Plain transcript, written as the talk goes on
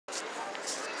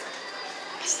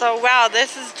So wow,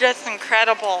 this is just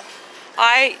incredible.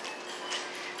 I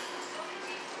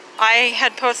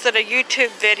had posted a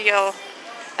YouTube video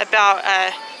about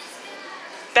a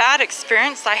bad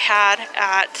experience I had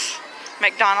at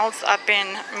McDonald's up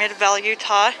in Midvale,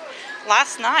 Utah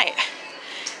last night.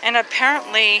 And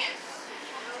apparently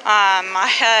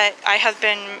I have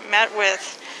been met with,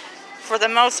 for the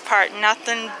most part,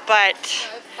 nothing but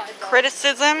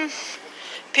criticism.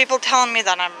 People telling me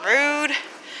that I'm rude.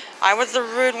 I was the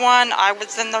rude one. I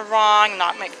was in the wrong,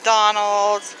 not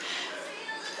McDonald's.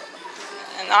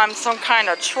 And I'm some kind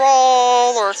of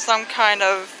troll or some kind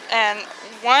of... And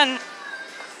one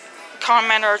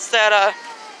commenter said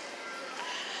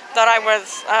that I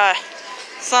was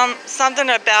something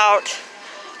about...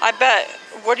 I bet...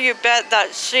 What do you bet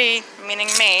that she, meaning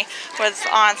me, was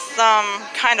on some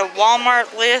kind of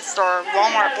Walmart list or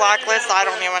Walmart blacklist? I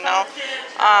don't even know.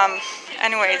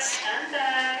 Anyways,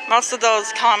 most of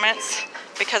those comments,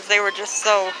 because they were just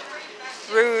so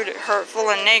rude, hurtful,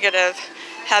 and negative,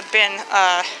 have been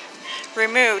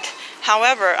removed.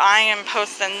 However, I am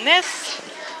posting this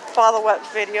follow-up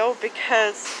video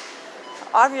because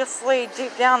obviously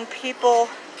deep down people,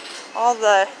 all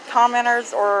the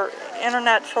commenters or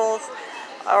internet trolls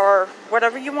or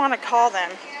whatever you want to call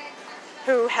them,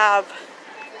 who have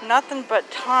nothing but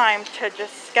time to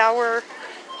just scour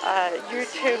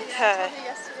YouTube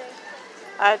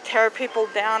to tear people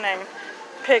down and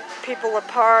pick people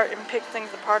apart and pick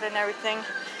things apart and everything.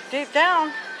 Deep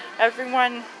down,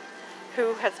 everyone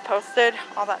who has posted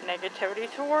all that negativity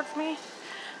towards me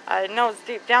knows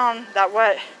deep down that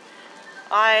what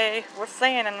I was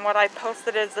saying and what I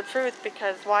posted is the truth,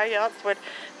 because why else would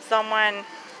someone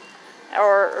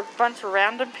or a bunch of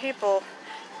random people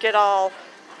get all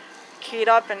keyed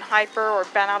up and hyper or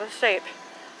bent out of shape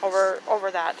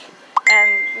over that,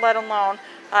 and let alone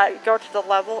go to the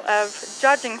level of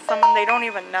judging someone they don't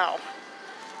even know,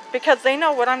 because they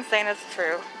know what I'm saying is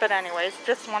true. But anyways,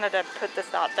 just wanted to put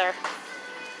this out there.